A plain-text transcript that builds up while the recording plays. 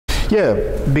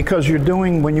Yeah, because you're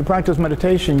doing, when you practice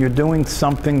meditation, you're doing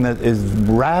something that is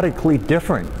radically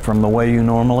different from the way you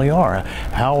normally are.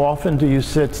 How often do you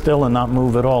sit still and not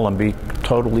move at all and be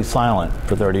totally silent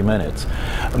for 30 minutes?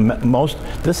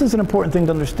 This is an important thing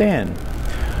to understand.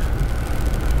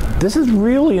 This is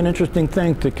really an interesting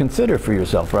thing to consider for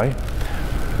yourself, right?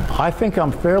 I think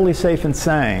I'm fairly safe in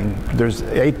saying, there's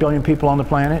 8 billion people on the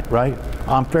planet, right?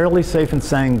 I'm fairly safe in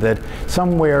saying that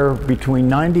somewhere between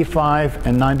 95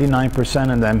 and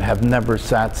 99% of them have never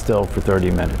sat still for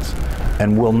 30 minutes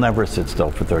and will never sit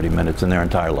still for 30 minutes in their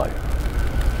entire life.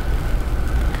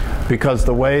 Because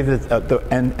the way that,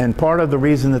 and part of the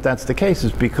reason that that's the case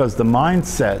is because the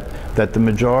mindset that the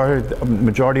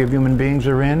majority of human beings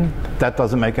are in, that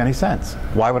doesn't make any sense.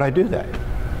 Why would I do that,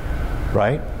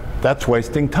 right? That's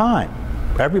wasting time.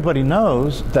 Everybody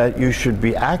knows that you should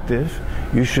be active,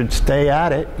 you should stay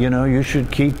at it, you know, you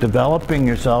should keep developing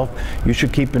yourself, you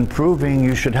should keep improving,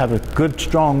 you should have a good,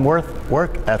 strong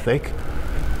work ethic.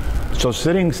 So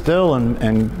sitting still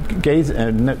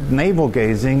and navel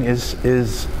gazing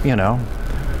is, you know,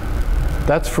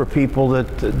 that's for people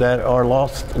that are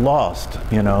lost,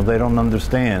 you know, they don't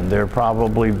understand. They're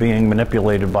probably being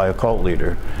manipulated by a cult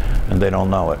leader and they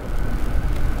don't know it.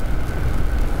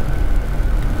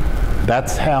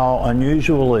 That's how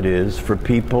unusual it is for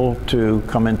people to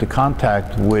come into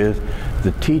contact with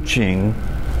the teaching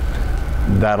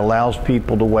that allows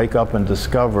people to wake up and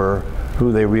discover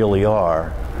who they really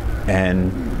are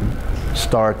and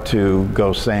start to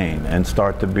go sane and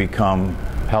start to become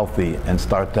healthy and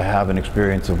start to have an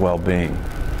experience of well-being.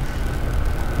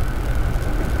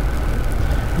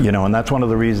 You know, and that's one of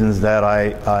the reasons that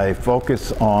I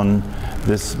focus on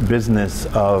this business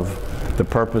of the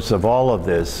purpose of all of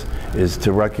this is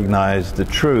to recognize the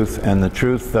truth, and the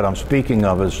truth that I'm speaking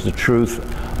of is the truth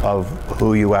of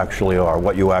who you actually are,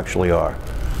 what you actually are.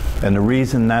 And the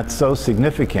reason that's so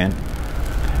significant,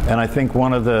 and I think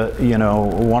one of the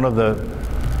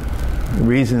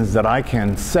reasons that I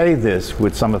can say this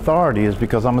with some authority is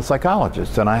because I'm a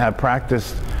psychologist and I have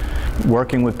practiced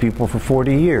working with people for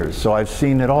 40 years, so I've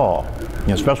seen it all. You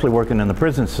know, especially working in the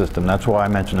prison system, that's why I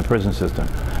mention the prison system.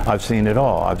 I've seen it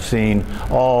all. I've seen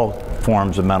all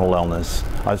forms of mental illness.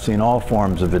 I've seen all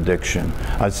forms of addiction.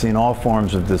 I've seen all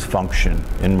forms of dysfunction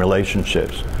in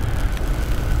relationships.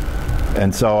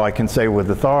 And so I can say with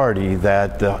authority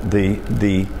that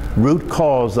the root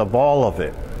cause of all of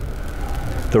it,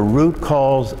 the root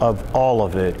cause of all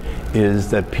of it is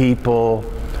that people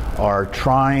are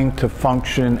trying to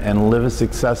function and live a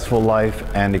successful life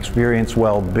and experience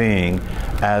well-being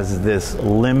as this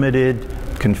limited,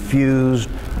 confused,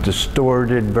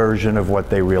 distorted version of what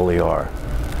they really are.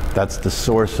 That's the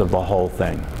source of the whole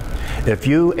thing. If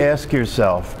you ask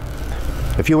yourself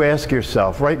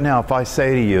right now, if I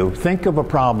say to you, think of a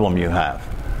problem you have,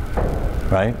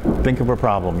 right? Think of a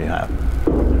problem you have.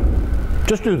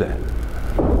 Just do that.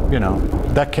 You know,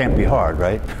 that can't be hard,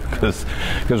 right?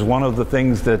 Because one of the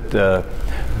things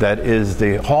that is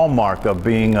the hallmark of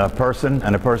being a person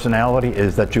and a personality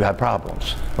is that you have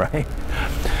problems, right?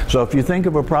 So if you think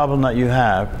of a problem that you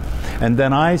have, and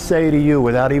then I say to you,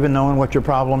 without even knowing what your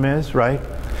problem is, right,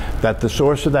 that the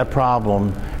source of that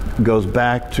problem goes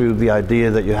back to the idea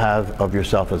that you have of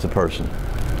yourself as a person.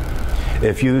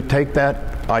 If you take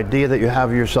that idea that you have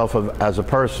of yourself as a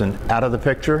person out of the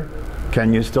picture,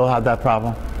 can you still have that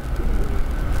problem?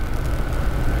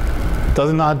 It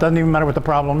doesn't even matter what the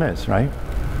problem is, right?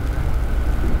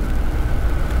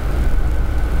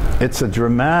 It's a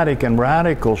dramatic and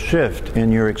radical shift in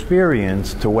your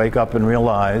experience to wake up and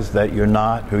realize that you're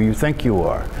not who you think you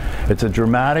are. It's a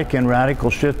dramatic and radical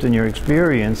shift in your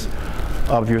experience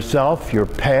of yourself, your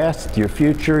past, your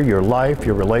future, your life,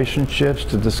 your relationships,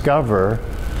 to discover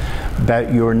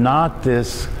that you're not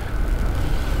this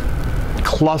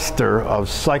cluster of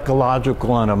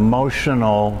psychological and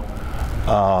emotional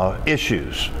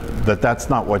issues, that's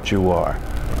not what you are.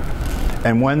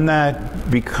 And when that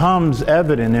becomes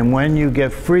evident and when you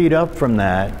get freed up from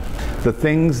that, the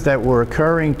things that were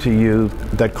occurring to you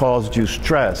that caused you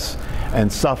stress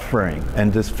and suffering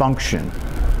and dysfunction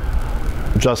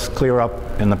just clear up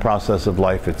in the process of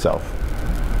life itself,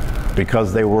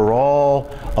 because they were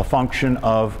all a function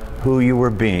of who you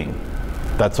were being.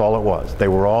 That's all it was. They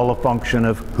were all a function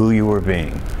of who you were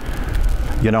being.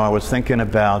 You know, I was thinking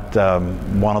about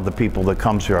one of the people that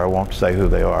comes here. I won't say who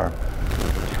they are,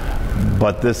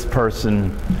 but this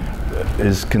person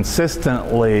is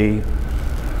consistently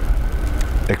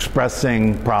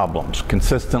expressing problems,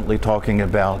 consistently talking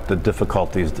about the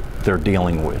difficulties they're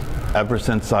dealing with. Ever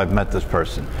since I've met this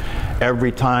person,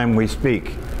 every time we speak,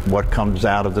 what comes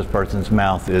out of this person's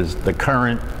mouth is the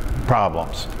current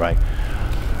problems, right?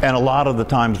 And a lot of the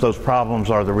times those problems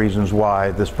are the reasons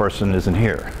why this person isn't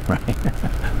here, right?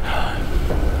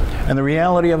 And the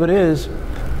reality of it is,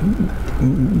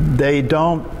 they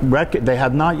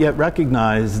have not yet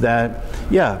recognized that,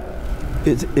 yeah,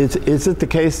 is it the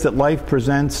case that life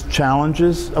presents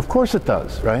challenges? Of course it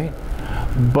does, right?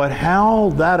 But how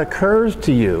that occurs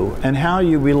to you and how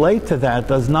you relate to that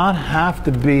does not have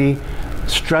to be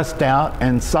stressed out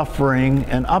and suffering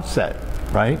and upset,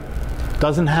 right?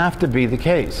 Doesn't have to be the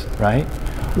case, right?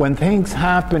 When things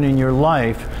happen in your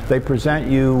life, they present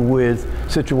you with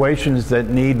situations that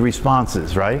need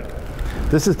responses, right?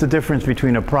 This is the difference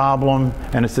between a problem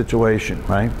and a situation,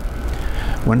 right?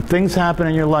 When things happen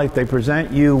in your life, they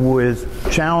present you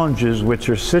with challenges, which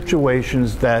are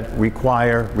situations that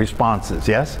require responses,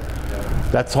 yes?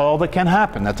 That's all that can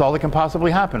happen. That's all that can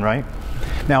possibly happen, right?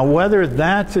 Now, whether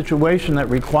that situation that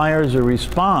requires a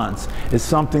response is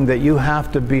something that you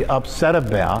have to be upset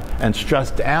about and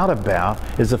stressed out about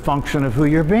is a function of who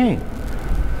you're being.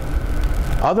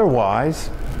 Otherwise,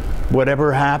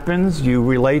 whatever happens, you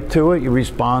relate to it, you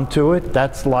respond to it,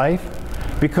 that's life.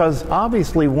 Because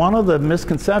obviously one of the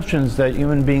misconceptions that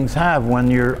human beings have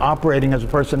when you're operating as a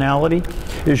personality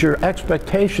is your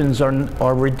expectations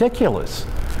are ridiculous.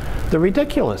 They're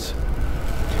ridiculous.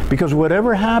 Because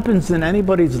whatever happens in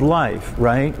anybody's life,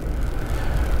 right?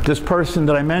 This person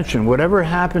that I mentioned, whatever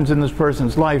happens in this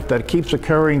person's life that keeps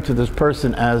occurring to this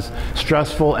person as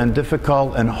stressful and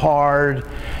difficult and hard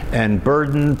and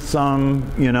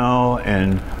burdensome, you know,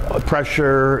 and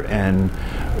pressure and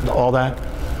all that,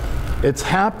 it's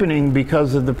happening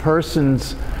because of the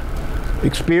person's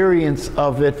experience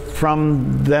of it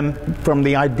from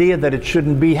the idea that it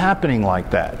shouldn't be happening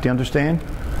like that. Do you understand?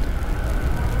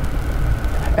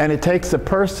 And it takes a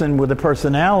person with a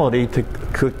personality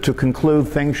to conclude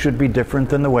things should be different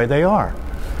than the way they are.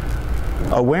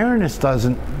 Awareness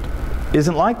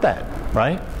isn't like that,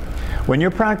 right? When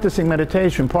you're practicing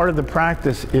meditation, part of the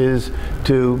practice is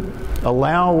to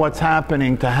allow what's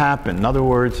happening to happen. In other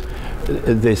words,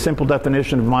 the simple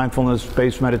definition of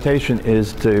mindfulness-based meditation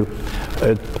is to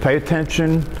pay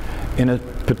attention in a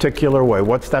particular way.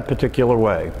 What's that particular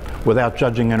way? Without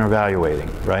judging and evaluating,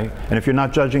 right? And if you're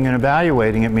not judging and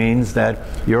evaluating, it means that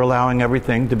you're allowing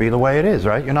everything to be the way it is,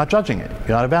 right? You're not judging it.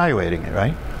 You're not evaluating it,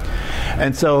 right?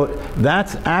 And so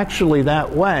that's actually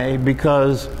that way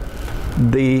because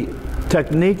the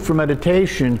technique for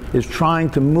meditation is trying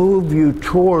to move you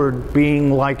toward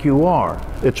being like you are.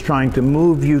 It's trying to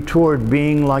move you toward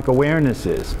being like awareness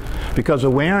is. Because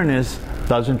awareness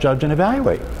doesn't judge and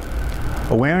evaluate.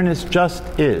 Awareness just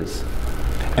is.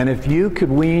 And if you could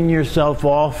wean yourself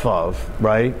off of,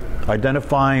 right,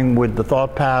 identifying with the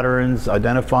thought patterns,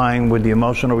 identifying with the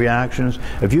emotional reactions,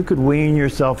 if you could wean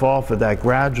yourself off of that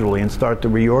gradually and start to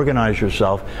reorganize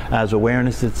yourself as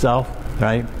awareness itself,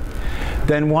 right,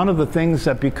 then one of the things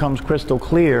that becomes crystal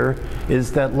clear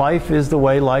is that life is the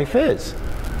way life is.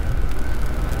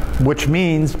 Which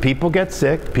means people get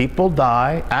sick, people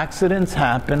die, accidents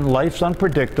happen, life's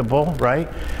unpredictable, right?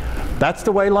 That's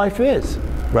the way life is,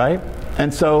 right?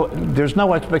 And so there's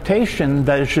no expectation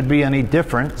that it should be any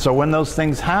different. So when those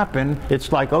things happen,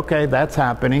 it's like, okay, that's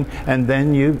happening, and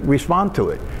then you respond to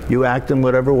it. You act in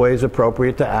whatever way is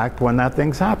appropriate to act when that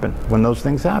things happen, when those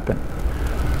things happen.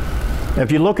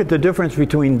 If you look at the difference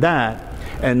between that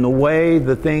and the way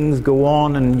the things go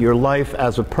on in your life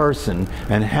as a person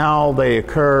and how they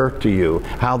occur to you,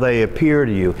 how they appear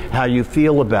to you, how you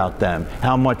feel about them,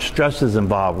 how much stress is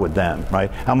involved with them,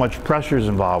 right? How much pressure is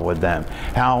involved with them,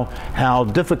 how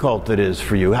difficult it is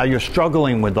for you, how you're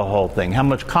struggling with the whole thing, how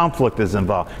much conflict is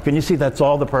involved. Can you see that's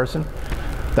all the person?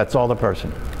 That's all the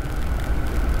person.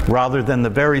 Rather than the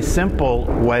very simple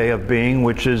way of being,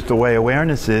 which is the way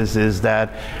awareness is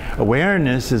that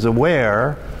awareness is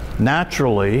aware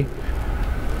naturally,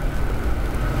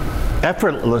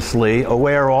 effortlessly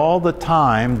aware all the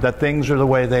time that things are the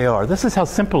way they are. This is how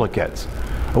simple it gets.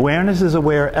 Awareness is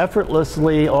aware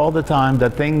effortlessly all the time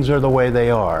that things are the way they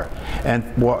are.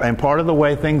 And part of the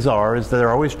way things are is that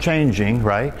they're always changing,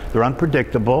 right? They're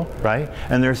unpredictable, right?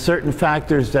 And there are certain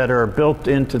factors that are built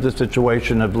into the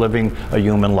situation of living a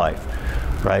human life,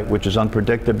 right? Which is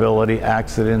unpredictability,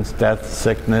 accidents, death,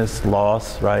 sickness,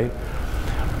 loss, right?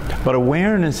 But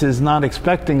awareness is not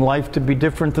expecting life to be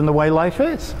different than the way life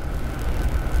is.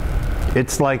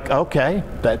 It's like, okay,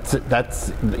 that's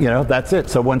it.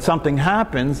 So when something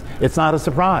happens, it's not a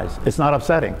surprise. It's not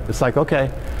upsetting. It's like,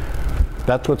 okay,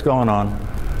 that's what's going on.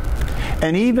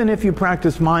 And even if you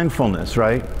practice mindfulness,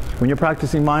 right? When you're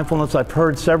practicing mindfulness, I've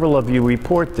heard several of you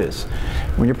report this.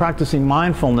 When you're practicing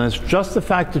mindfulness, just the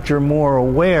fact that you're more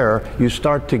aware, you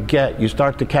start to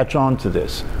catch on to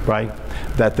this, right?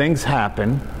 That things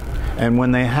happen, and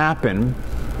when they happen,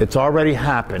 it's already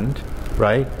happened,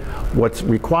 right? What's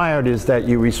required is that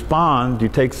you respond, you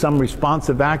take some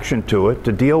responsive action to it,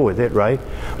 to deal with it, right?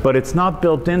 But it's not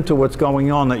built into what's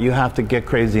going on that you have to get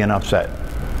crazy and upset.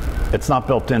 It's not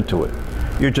built into it.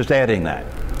 You're just adding that,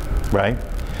 right?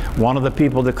 One of the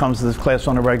people that comes to this class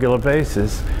on a regular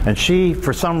basis, and she,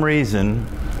 for some reason,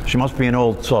 she must be an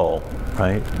old soul,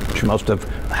 right? She must have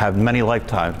had many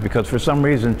lifetimes, because for some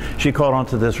reason, she caught on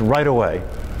to this right away.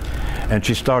 And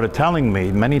she started telling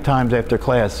me many times after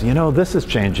class, you know, this is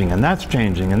changing, and that's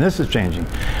changing, and this is changing.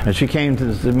 And she came to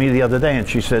me the other day, and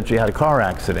she said she had a car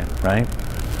accident, right?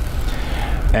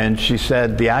 And she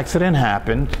said the accident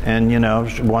happened, and, you know,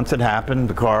 once it happened,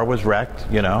 the car was wrecked,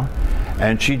 you know.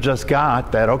 And she just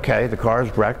got that, okay, the car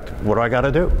is wrecked, what do I got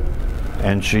to do?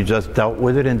 And she just dealt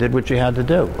with it and did what she had to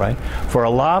do, right? For a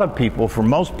lot of people, for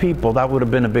most people, that would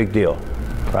have been a big deal.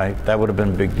 Right? That would have been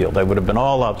a big deal. They would have been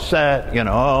all upset, you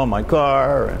know, oh, my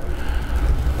car.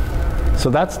 So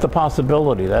that's the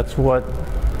possibility. That's what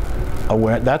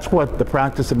the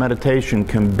practice of meditation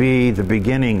can be the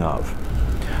beginning of.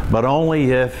 But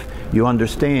only if you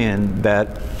understand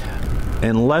that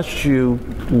unless you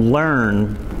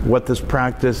learn what this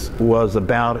practice was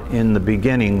about in the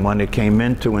beginning when it came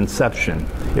into inception,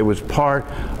 it was part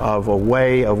of a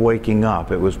way of waking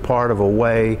up. It was part of a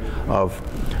way of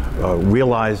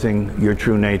realizing your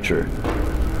true nature.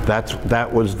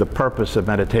 That was the purpose of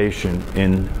meditation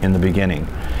in the beginning.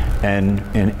 And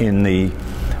in the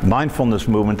mindfulness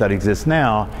movement that exists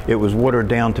now, it was watered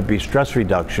down to be stress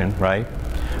reduction, right?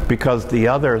 Because the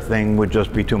other thing would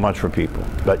just be too much for people.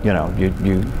 But you know,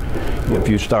 if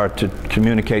you start to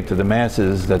communicate to the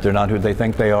masses that they're not who they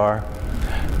think they are,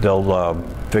 they'll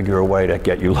figure a way to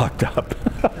get you locked up.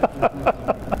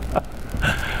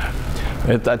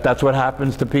 That's what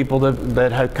happens to people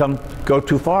that have go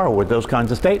too far with those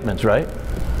kinds of statements, right?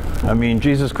 I mean,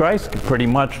 Jesus Christ pretty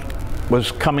much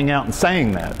was coming out and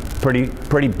saying that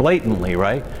pretty blatantly,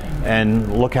 right?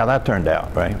 And look how that turned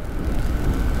out, right?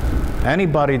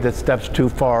 Anybody that steps too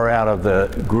far out of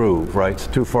the groove, right?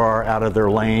 Too far out of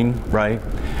their lane, right?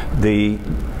 The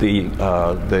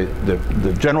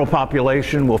general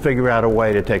population will figure out a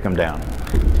way to take them down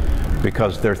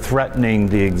because they're threatening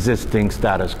the existing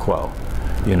status quo.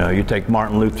 You know, you take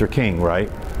Martin Luther King, right?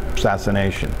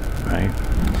 Assassination, right?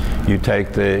 You take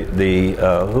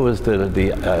who is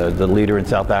the leader in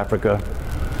South Africa?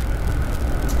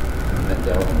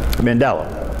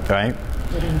 Mandela, right?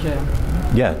 Put in jail.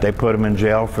 Yeah, they put him in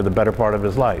jail for the better part of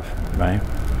his life, right?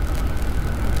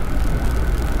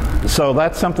 So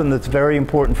that's something that's very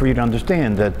important for you to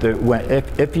understand, that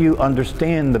if you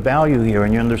understand the value here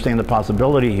and you understand the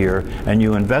possibility here and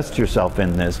you invest yourself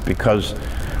in this, because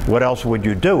what else would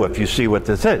you do if you see what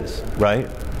this is, right?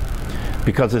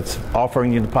 Because it's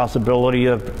offering you the possibility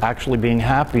of actually being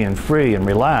happy and free and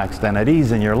relaxed and at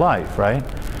ease in your life, right?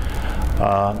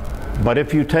 But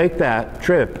if you take that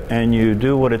trip and you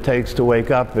do what it takes to wake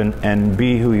up and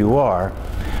be who you are,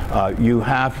 you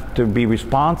have to be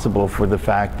responsible for the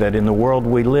fact that in the world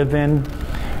we live in,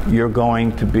 you're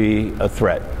going to be a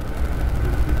threat.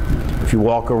 If you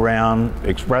walk around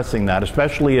expressing that,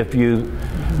 especially if you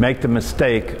make the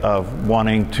mistake of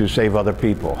wanting to save other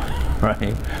people,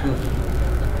 right?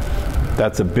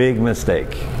 That's a big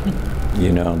mistake.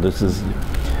 You know,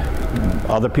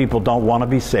 other people don't want to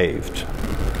be saved.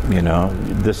 You know,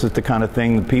 this is the kind of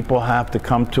thing that people have to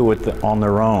come to it on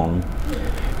their own.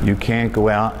 You can't go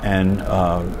out and,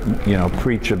 you know,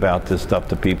 preach about this stuff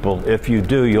to people. If you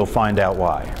do, you'll find out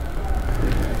why.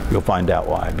 You'll find out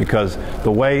why. Because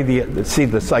the way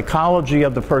the psychology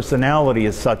of the personality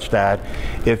is such that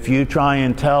if you try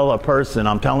and tell a person,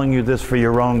 I'm telling you this for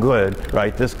your own good,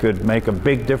 right? This could make a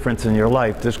big difference in your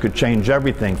life. This could change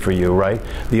everything for you, right?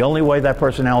 The only way that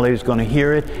personality is going to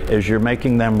hear it is you're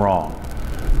making them wrong.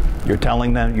 You're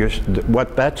telling them,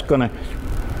 what that's going to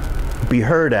be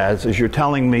heard as is you're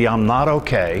telling me I'm not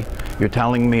okay. You're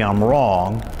telling me I'm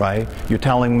wrong, right? You're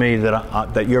telling me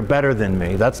that that you're better than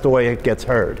me. That's the way it gets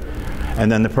heard.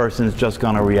 And then the person's just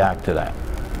going to react to that.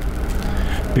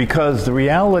 Because the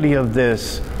reality of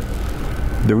this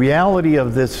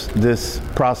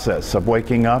process of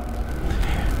waking up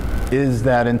is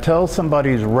that until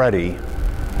somebody's ready,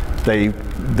 they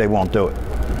won't do it.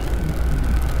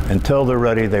 Until they're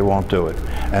ready, they won't do it.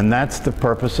 And that's the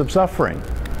purpose of suffering.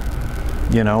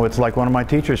 You know, it's like one of my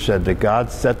teachers said, that God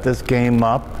set this game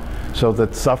up so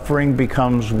that suffering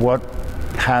becomes what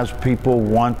has people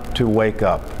want to wake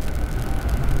up.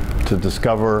 to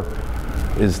discover,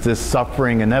 is this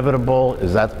suffering inevitable?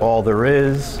 Is that all there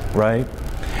is, right?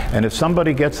 And if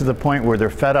somebody gets to the point where they're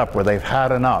fed up, where they've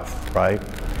had enough, right?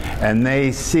 And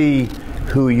they see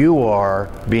who you are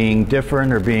being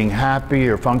different or being happy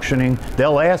or functioning,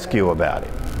 they'll ask you about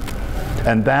it.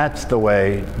 And that's the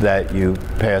way that you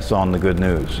pass on the good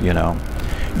news, you know.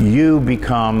 You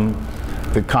become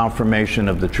the confirmation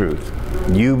of the truth.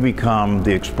 You become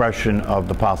the expression of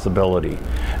the possibility.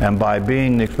 And by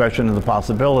being the expression of the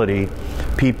possibility,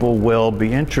 people will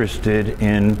be interested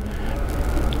in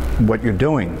what you're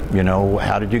doing. You know,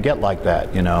 how did you get like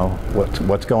that? You know,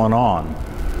 what's going on?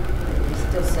 You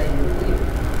still say you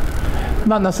believe?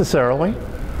 Not necessarily.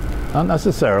 Not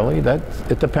necessarily.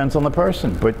 It depends on the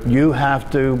person. But you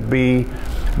have to be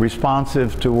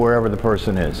responsive to wherever the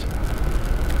person is.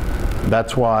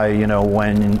 That's why, you know,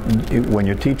 when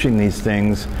you're teaching these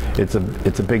things, it's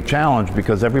a big challenge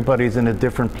because everybody's in a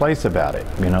different place about it.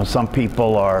 You know, some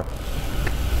people are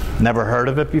never heard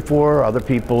of it before, other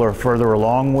people are further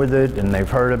along with it and they've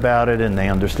heard about it and they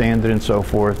understand it and so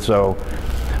forth. So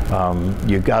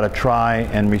you've got to try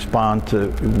and respond to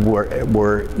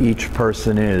where each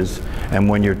person is. And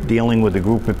when you're dealing with a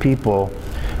group of people,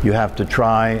 you have to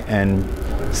try and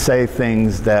say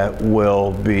things that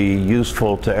will be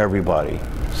useful to everybody,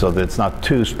 so that it's not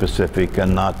too specific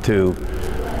and not too,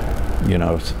 you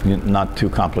know, not too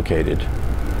complicated.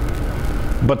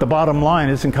 But the bottom line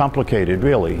isn't complicated,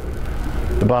 really.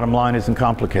 The bottom line isn't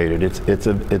complicated. It's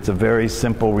a very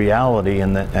simple reality,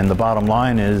 and the bottom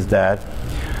line is that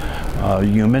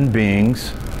human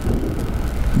beings,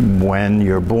 when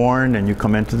you're born and you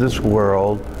come into this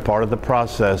world, part of the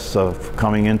process of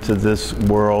coming into this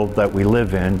world that we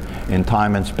live in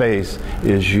time and space,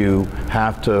 is you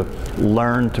have to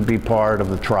learn to be part of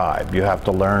the tribe. You have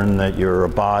to learn that you're a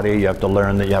body, you have to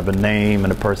learn that you have a name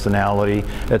and a personality.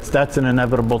 That's an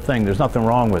inevitable thing. There's nothing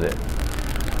wrong with it.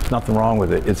 There's nothing wrong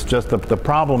with it. It's just the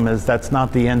problem is that's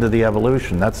not the end of the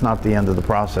evolution. That's not the end of the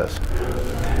process.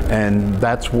 And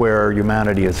that's where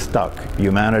humanity is stuck.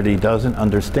 Humanity doesn't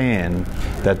understand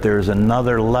that there's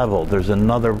another level, there's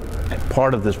another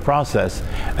part of this process,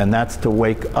 and that's to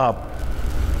wake up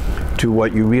to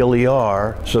what you really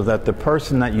are, so that the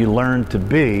person that you learn to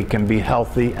be can be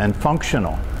healthy and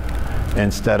functional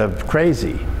instead of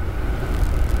crazy.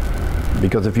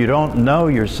 Because if you don't know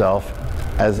yourself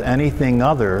as anything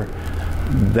other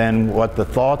than what the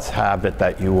thoughts have it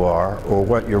that you are, or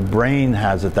what your brain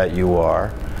has it that you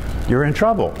are, you're in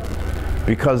trouble,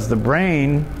 because the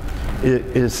brain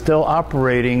is still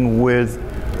operating with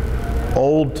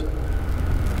old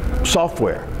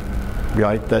software,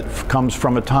 right? That comes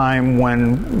from a time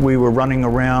when we were running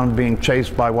around being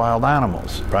chased by wild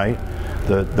animals, right?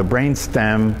 The brain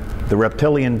stem, the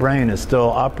reptilian brain, is still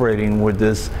operating with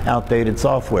this outdated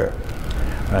software,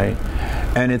 right?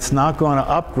 And it's not going to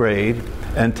upgrade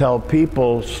until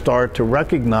people start to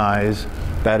recognize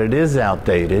that it is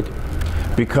outdated.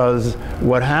 Because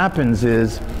what happens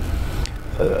is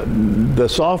the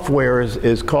software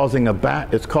is causing a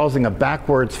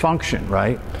backwards function,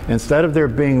 right? Instead of there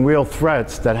being real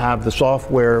threats that have the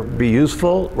software be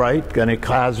useful, right? And it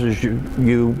causes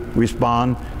you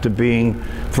respond to being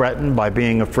threatened by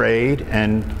being afraid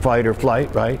and fight or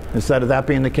flight, right? Instead of that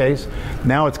being the case,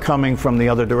 now it's coming from the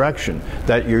other direction.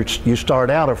 That you start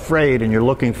out afraid and you're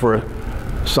looking for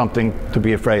something to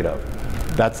be afraid of.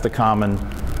 That's the common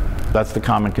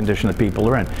condition that people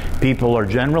are in. People are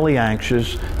generally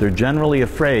anxious, they're generally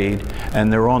afraid,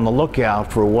 and they're on the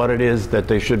lookout for what it is that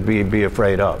they should be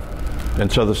afraid of. And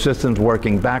so the system's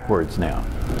working backwards now.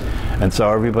 And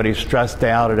so everybody's stressed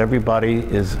out, and everybody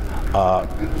has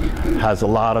a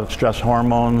lot of stress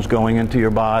hormones going into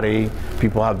your body.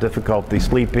 People have difficulty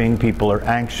sleeping, people are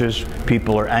anxious,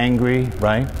 people are angry,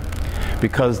 right?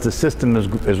 Because the system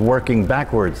is working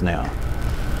backwards now.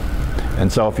 And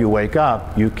so if you wake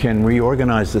up, you can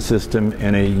reorganize the system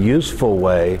in a useful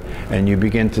way, and you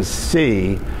begin to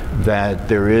see that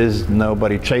there is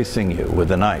nobody chasing you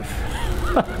with a knife.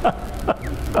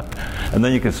 And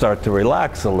then you can start to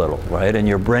relax a little, right? And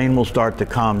your brain will start to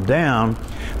calm down,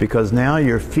 because now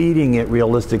you're feeding it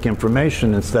realistic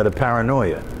information instead of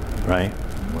paranoia, right?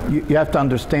 You have to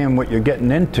understand what you're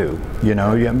getting into. You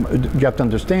know, you have to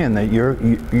understand that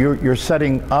you're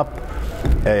setting up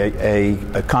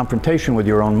a confrontation with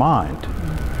your own mind.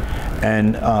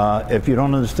 And if you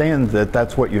don't understand that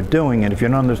that's what you're doing, and if you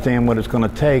don't understand what it's going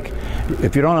to take,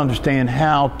 if you don't understand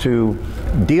how to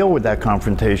deal with that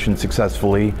confrontation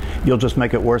successfully, you'll just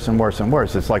make it worse and worse and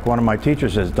worse. It's like one of my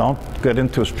teachers says, don't get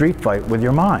into a street fight with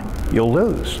your mind. You'll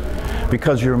lose.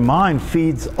 because your mind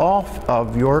feeds off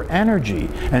of your energy.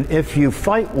 And if you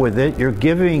fight with it, you're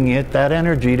giving it that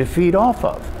energy to feed off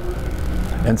of.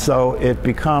 And so it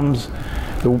becomes,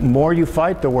 the more you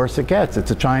fight, the worse it gets.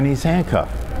 It's a Chinese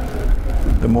handcuff.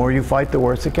 The more you fight, the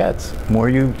worse it gets. The more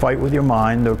you fight with your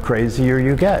mind, the crazier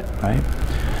you get, right?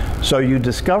 So you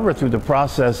discover through the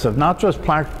process of not just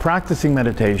practicing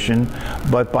meditation,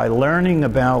 but by learning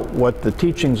about what the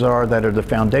teachings are that are the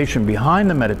foundation behind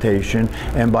the meditation,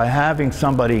 and by having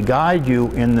somebody guide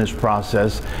you in this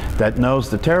process that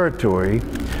knows the territory,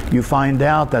 you find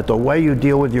out that the way you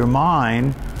deal with your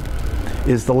mind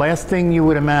is the last thing you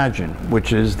would imagine,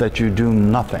 which is that you do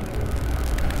nothing.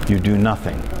 You do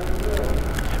nothing.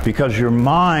 Because your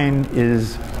mind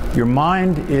is your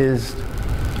mind is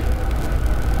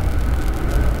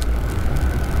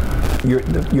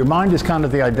kind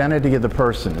of the identity of the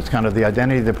person. It's kind of the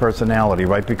identity of the personality,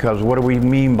 right? Because what do we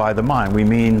mean by the mind? We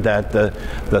mean that the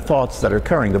thoughts that are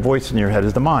occurring, the voice in your head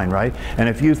is the mind, right? And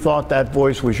if you thought that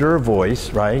voice was your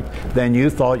voice, right, then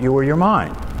you thought you were your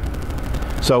mind.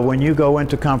 So when you go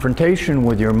into confrontation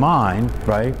with your mind,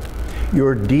 right,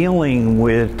 you're dealing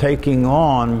with taking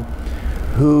on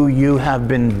who you have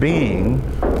been being,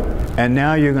 and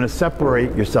now you're going to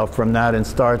separate yourself from that and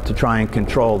start to try and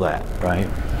control that, right?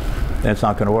 It's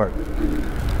not going to work.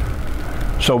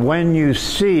 So when you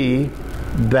see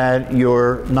that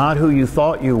you're not who you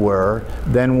thought you were,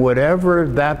 then whatever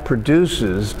that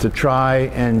produces to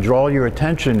try and draw your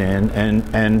attention in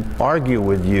and argue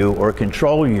with you or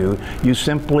control you, you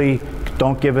simply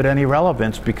don't give it any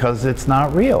relevance because it's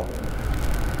not real.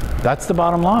 That's the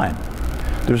bottom line.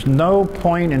 There's no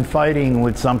point in fighting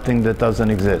with something that doesn't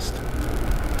exist.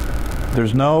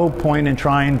 There's no point in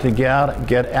trying to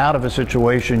get out of a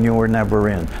situation you were never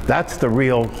in. That's the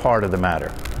real heart of the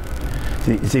matter.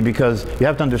 See, because you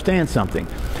have to understand something,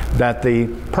 that the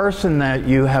person that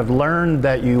you have learned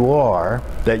that you are,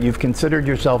 that you've considered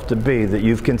yourself to be, that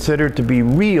you've considered to be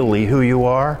really who you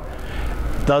are,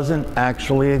 doesn't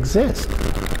actually exist.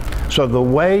 So the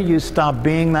way you stop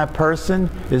being that person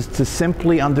is to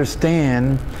simply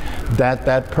understand that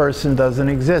that person doesn't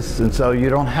exist. And so you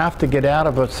don't have to get out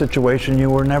of a situation you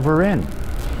were never in.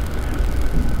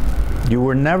 You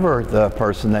were never the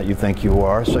person that you think you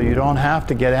are, so you don't have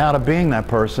to get out of being that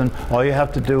person. All you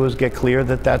have to do is get clear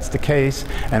that that's the case,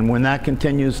 and when that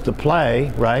continues to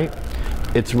play, right,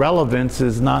 its relevance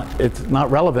is it's not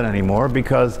relevant anymore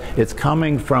because it's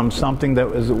coming from something that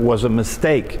was a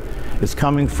mistake. It's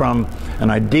coming from an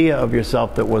idea of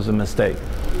yourself that was a mistake.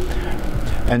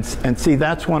 And see,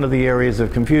 that's one of the areas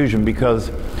of confusion, because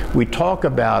we talk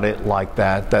about it like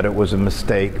that it was a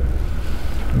mistake,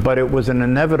 but it was an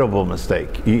inevitable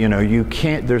mistake. You know, you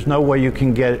can't, there's no way you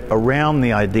can get around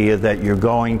the idea that you're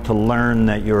going to learn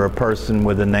that you're a person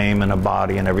with a name and a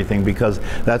body and everything, because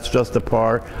that's just a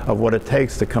part of what it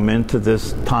takes to come into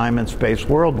this time and space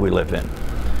world we live in.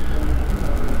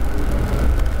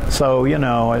 So, you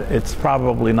know, it's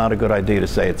probably not a good idea to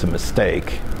say it's a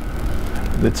mistake.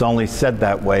 It's only said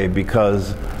that way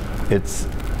because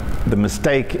the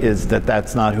mistake is that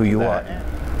that's not who you are.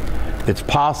 It's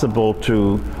possible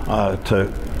to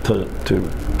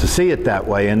see it that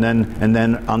way, and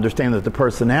then understand that the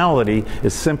personality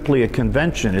is simply a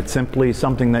convention. It's simply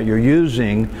something that you're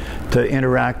using to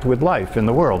interact with life in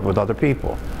the world, with other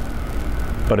people.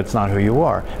 But it's not who you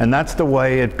are. And that's the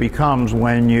way it becomes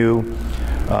when you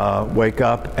wake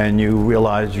up and you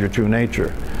realize your true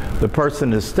nature. The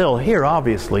person is still here,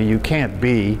 obviously. You can't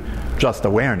be just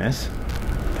awareness.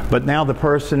 But now the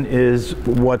person is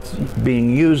what's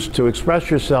being used to express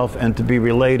yourself and to be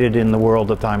related in the world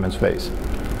of time and space.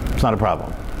 It's not a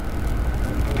problem.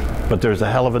 But there's a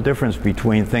hell of a difference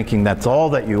between thinking that's all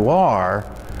that you are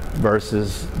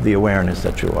versus the awareness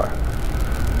that you are.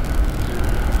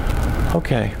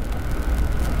 Okay.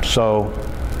 So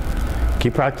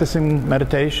keep practicing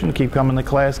meditation, keep coming to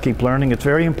class, keep learning. It's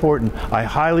very important. I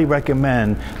highly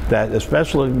recommend that,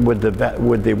 especially with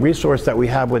the resource that we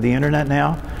have with the internet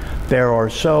now. There are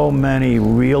so many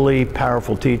really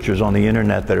powerful teachers on the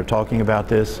internet that are talking about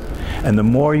this. And the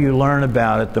more you learn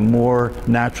about it, the more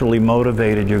naturally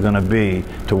motivated you're going to be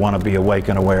to want to be awake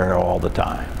and aware all the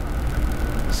time.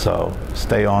 So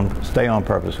stay on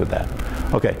purpose with that.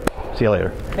 Okay, see you later.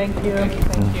 Thank you.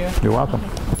 Thank you. You're welcome.